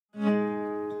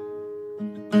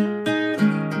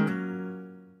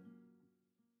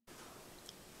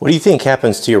What do you think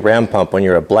happens to your ram pump when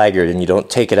you're a blackguard and you don't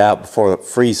take it out before it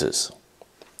freezes?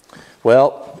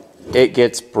 Well, it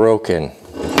gets broken.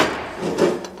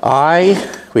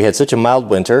 We had such a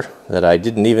mild winter that I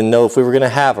didn't even know if we were going to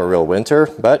have a real winter,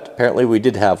 but apparently we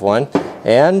did have one.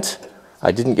 And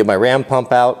I didn't get my ram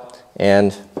pump out,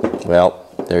 and well,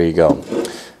 there you go.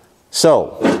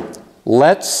 So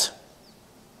let's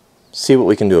see what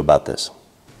we can do about this.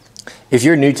 If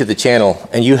you're new to the channel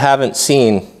and you haven't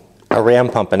seen a ram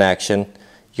pump in action,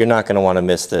 you're not going to want to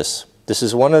miss this. This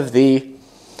is one of the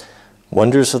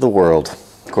wonders of the world,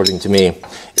 according to me.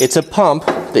 It's a pump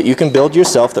that you can build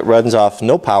yourself that runs off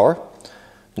no power,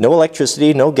 no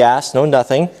electricity, no gas, no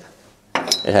nothing.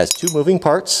 It has two moving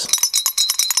parts,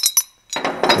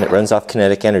 and it runs off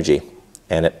kinetic energy.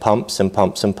 And it pumps and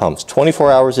pumps and pumps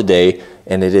 24 hours a day,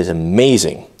 and it is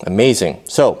amazing, amazing.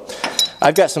 So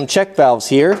I've got some check valves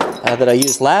here that I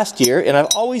used last year, and I've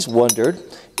always wondered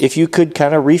if you could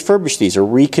kind of refurbish these or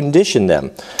recondition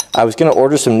them. I was going to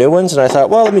order some new ones, and I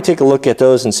thought, well, let me take a look at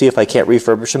those and see if I can't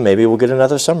refurbish them. Maybe we'll get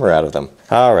another summer out of them.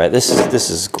 All right, this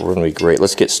is going to be great.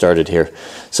 Let's get started here.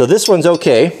 So this one's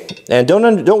okay, and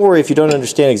don't worry if you don't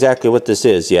understand exactly what this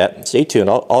is yet. Stay tuned.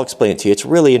 I'll explain it to you. It's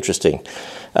really interesting.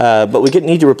 But we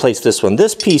need to replace this one.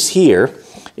 This piece here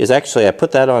is actually, I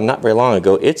put that on not very long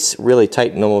ago. It's really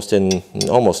tight and almost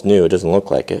new. It doesn't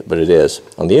look like it, but it is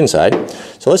on the inside.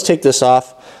 So let's take this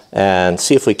off and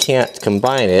see if we can't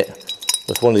combine it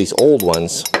with one of these old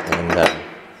ones and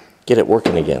get it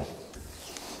working again.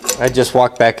 I just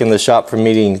walked back in the shop from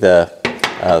meeting the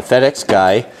FedEx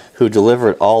guy who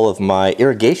delivered all of my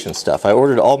irrigation stuff. I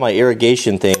ordered all my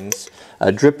irrigation things,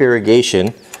 drip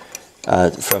irrigation,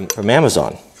 from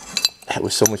Amazon. It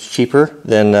was so much cheaper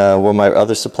than where my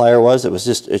other supplier was.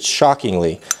 It's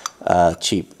shockingly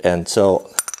cheap. And so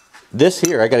this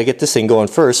here, I got to get this thing going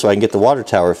first so I can get the water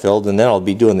tower filled, and then I'll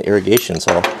be doing the irrigation.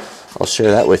 So I'll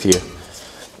share that with you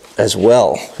as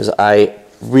well, because I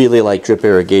really like drip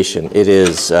irrigation. It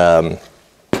is, it's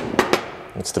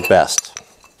the best.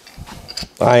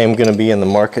 I am going to be in the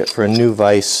market for a new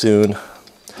vise soon.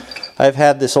 I've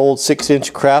had this old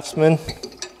 6-inch Craftsman,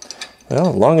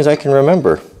 well, as long as I can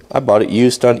remember. I bought it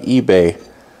used on eBay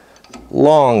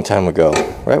long time ago,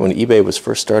 right when eBay was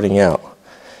first starting out.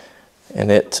 And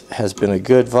it has been a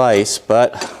good vise,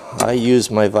 but I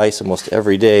use my vise almost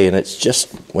every day and it's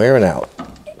just wearing out.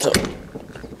 So,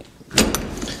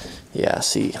 yeah,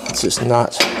 see, it's just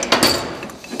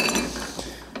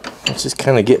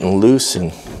kind of getting loose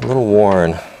and a little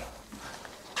worn.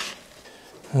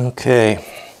 Okay,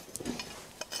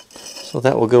 so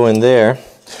that will go in there.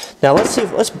 Now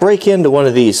let's break into one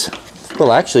of these.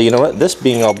 Well, actually, you know what? This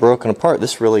being all broken apart,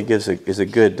 this really is a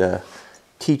good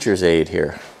teacher's aid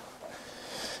here.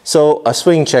 So a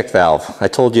swing check valve. I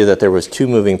told you that there was two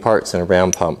moving parts in a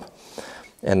ram pump,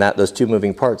 and that those two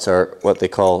moving parts are what they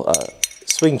call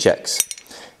swing checks.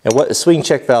 And what a swing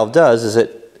check valve does is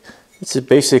it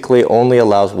basically only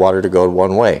allows water to go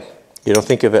one way. You don't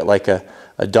think of it like a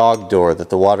dog door,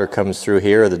 that the water comes through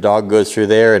here, or the dog goes through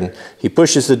there, and he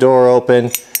pushes the door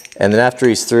open, and then after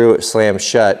he's through, it slams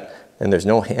shut, and there's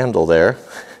no handle there.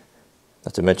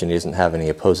 Not to mention he doesn't have any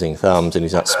opposing thumbs, and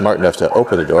he's not smart enough to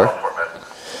open the door.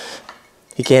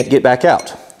 He can't get back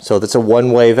out. So that's a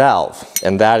one-way valve,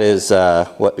 and that is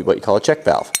what you call a check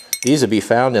valve. These will be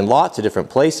found in lots of different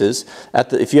places.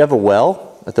 If you have a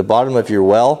well, at the bottom of your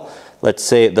well, let's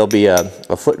say there'll be a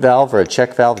foot valve or a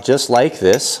check valve just like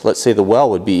this. Let's say the well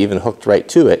would be even hooked right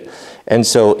to it. And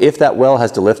so if that well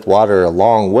has to lift water a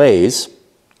long ways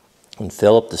and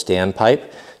fill up the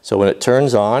standpipe, so when it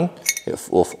turns on, it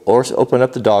will open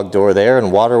up the dog door there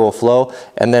and water will flow.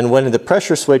 And then when the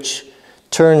pressure switch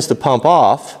turns the pump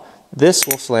off, this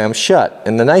will slam shut.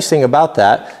 And the nice thing about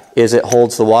that is it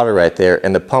holds the water right there,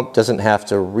 and the pump doesn't have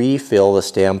to refill the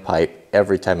standpipe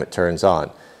every time it turns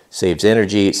on. Saves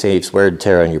energy, it saves wear and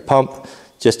tear on your pump.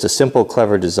 Just a simple,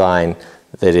 clever design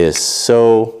that is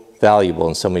so valuable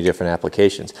in so many different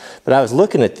applications. But I was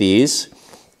looking at these,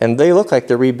 and they look like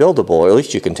they're rebuildable, or at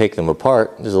least you can take them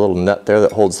apart. There's a little nut there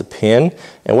that holds the pin.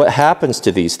 And what happens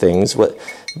to these things,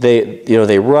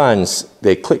 they run,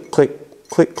 they click, click,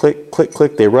 click, click, click,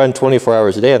 click. They run 24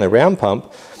 hours a day on the ram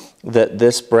pump, that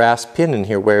this brass pin in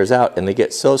here wears out, and they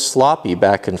get so sloppy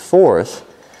back and forth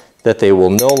that they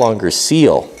will no longer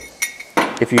seal.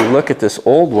 If you look at this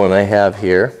old one I have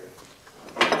here,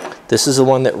 this is the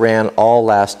one that ran all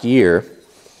last year,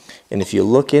 and if you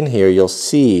look in here, you'll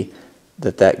see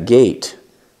that gate,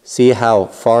 see how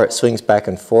far it swings back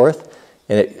and forth,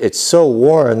 and it's so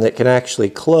worn that it can actually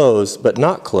close but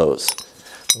not close.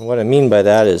 And what I mean by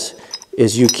that is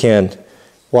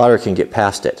water can get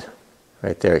past it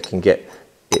right there.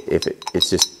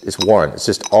 it's worn. It's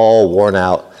just all worn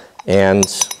out, and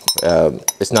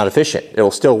it's not efficient.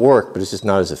 It'll still work, but it's just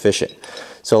not as efficient.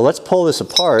 So let's pull this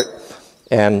apart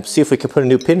and see if we can put a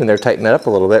new pin in there, tighten that up a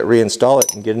little bit, reinstall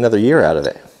it, and get another year out of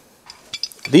it.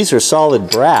 These are solid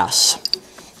brass,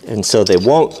 and so they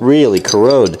won't really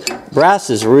corrode. Brass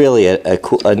is really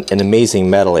an amazing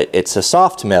metal. It's a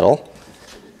soft metal,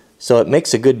 so it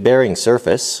makes a good bearing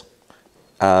surface.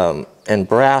 And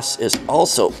brass is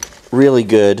also really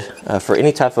good for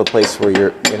any type of place where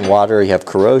you're in water or you have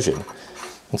corrosion.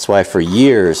 That's why for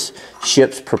years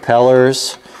ships'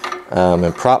 propellers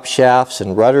and prop shafts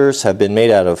and rudders have been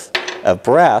made out of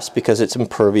brass because it's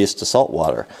impervious to salt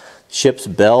water. Ships'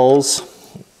 bells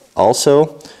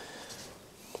also.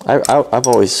 I've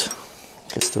always,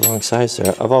 I guess the wrong size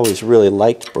there, I've always really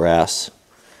liked brass.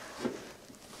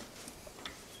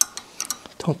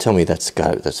 Don't tell me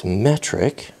that's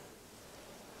metric.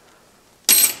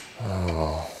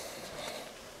 Oh.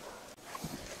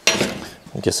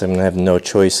 I guess I'm going to have no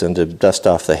choice than to dust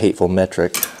off the hateful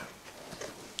metric.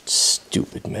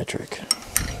 Stupid metric.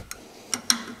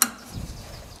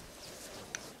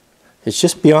 It's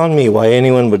just beyond me why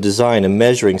anyone would design a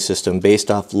measuring system based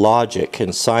off logic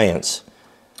and science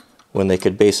when they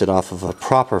could base it off of a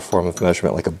proper form of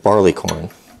measurement like a barleycorn.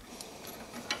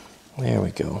 There we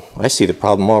go. I see the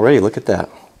problem already. Look at that.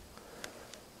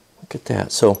 Look at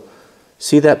that. So,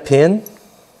 see that pin?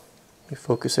 Let me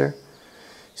focus there.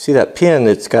 See that pin?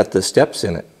 It's got the steps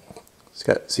in it. It's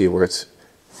got, see where it's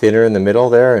thinner in the middle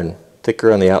there and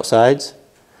thicker on the outsides?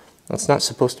 That's not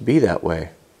supposed to be that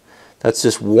way. That's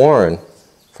just worn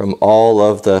from all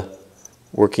of the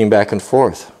working back and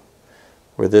forth.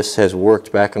 Where this has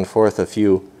worked back and forth a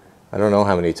few, I don't know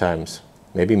how many times.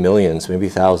 Maybe millions, maybe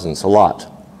thousands, a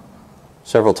lot.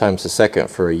 Several times a second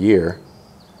for a year.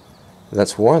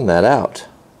 That's worn that out.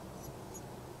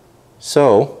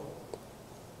 So,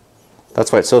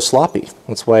 that's why it's so sloppy.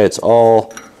 That's why it's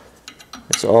all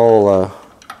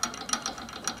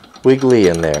wiggly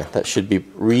in there. That should be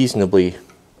reasonably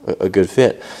a good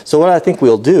fit. So what I think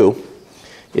we'll do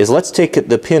is let's take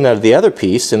the pin out of the other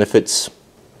piece, and if it's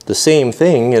the same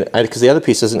thing, because the other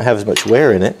piece doesn't have as much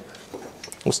wear in it,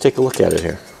 let's take a look at it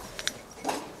here.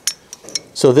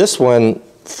 So this one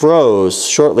froze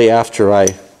shortly after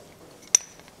I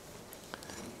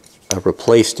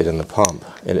replaced it in the pump,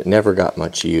 and it never got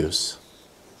much use.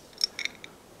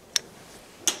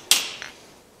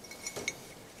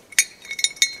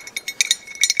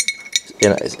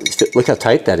 And look how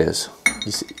tight that is.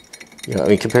 You see, I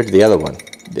mean, compared to the other one.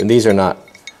 And these are not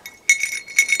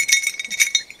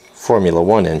Formula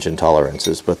One engine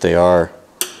tolerances, but they are.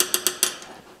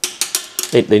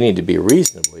 They need to be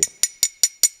reasonably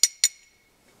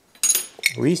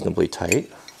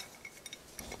tight.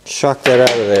 Shock that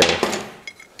out of there.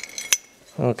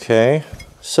 Okay,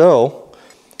 so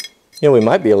we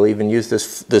might be able to even use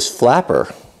this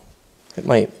flapper. It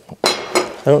might.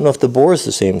 I don't know if the bore is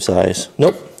the same size.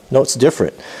 Nope. No, it's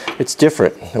different. It's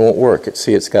different. It won't work.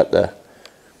 See, it's got the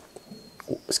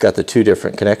two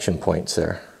different connection points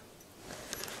there.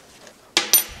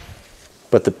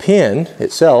 But the pin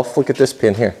itself, look at this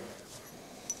pin here.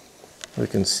 We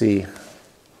can see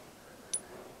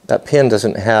that pin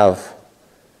doesn't have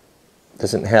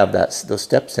those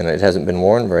steps in it. It hasn't been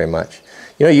worn very much.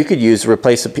 You could use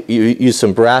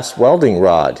some brass welding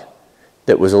rod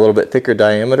that was a little bit thicker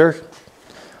diameter.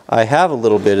 I have a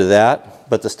little bit of that,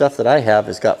 but the stuff that I have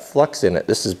has got flux in it.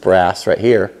 This is brass right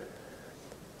here,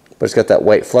 but it's got that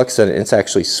white flux in it, and it's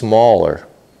actually smaller,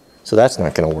 so that's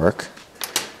not going to work.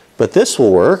 But this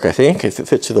will work, I think, if it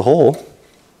fits through the hole.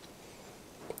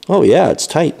 Oh yeah, it's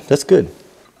tight. That's good.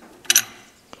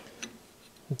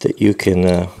 That you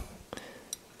can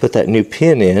put that new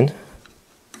pin in.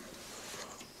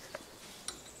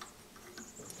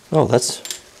 Oh, that's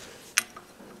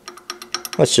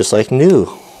just like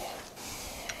new.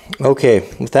 Okay,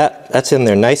 with that's in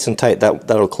there nice and tight.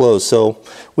 That'll close. So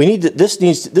we need this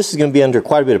is going to be under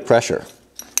quite a bit of pressure,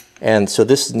 and so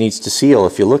this needs to seal.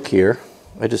 If you look here,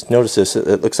 I just noticed this.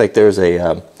 It looks like there's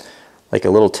like a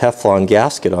little Teflon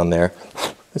gasket on there.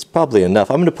 It's probably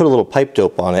enough. I'm going to put a little pipe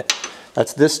dope on it.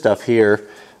 That's this stuff here.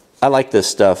 I like this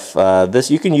stuff.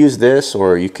 You can use this,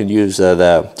 or you can use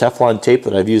the Teflon tape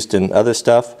that I've used in other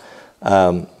stuff.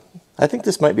 I think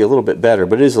this might be a little bit better,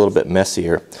 but it is a little bit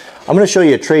messier. I'm going to show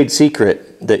you a trade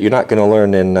secret that you're not going to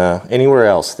learn in anywhere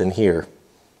else than here,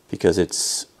 because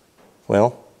it's,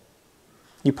 well,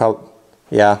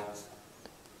 yeah.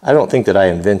 I don't think that I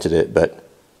invented it, but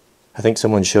I think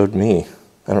someone showed me.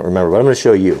 I don't remember, but I'm going to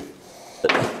show you.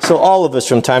 So all of us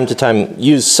from time to time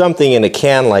use something in a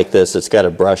can like this that's got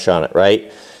a brush on it,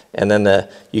 right? and then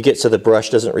you get so the brush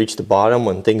doesn't reach the bottom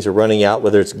when things are running out,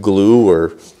 whether it's glue or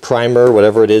primer,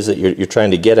 whatever it is that you're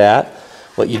trying to get at.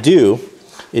 What you do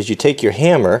is you take your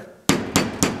hammer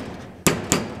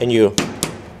and you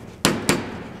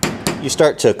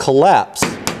start to collapse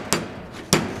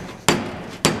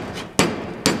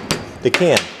the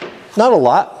can. Not a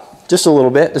lot, just a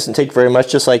little bit. Doesn't take very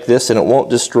much, just like this, and it won't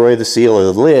destroy the seal or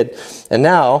the lid. And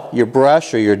now your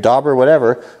brush or your dauber,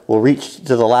 whatever, will reach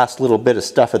to the last little bit of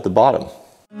stuff at the bottom.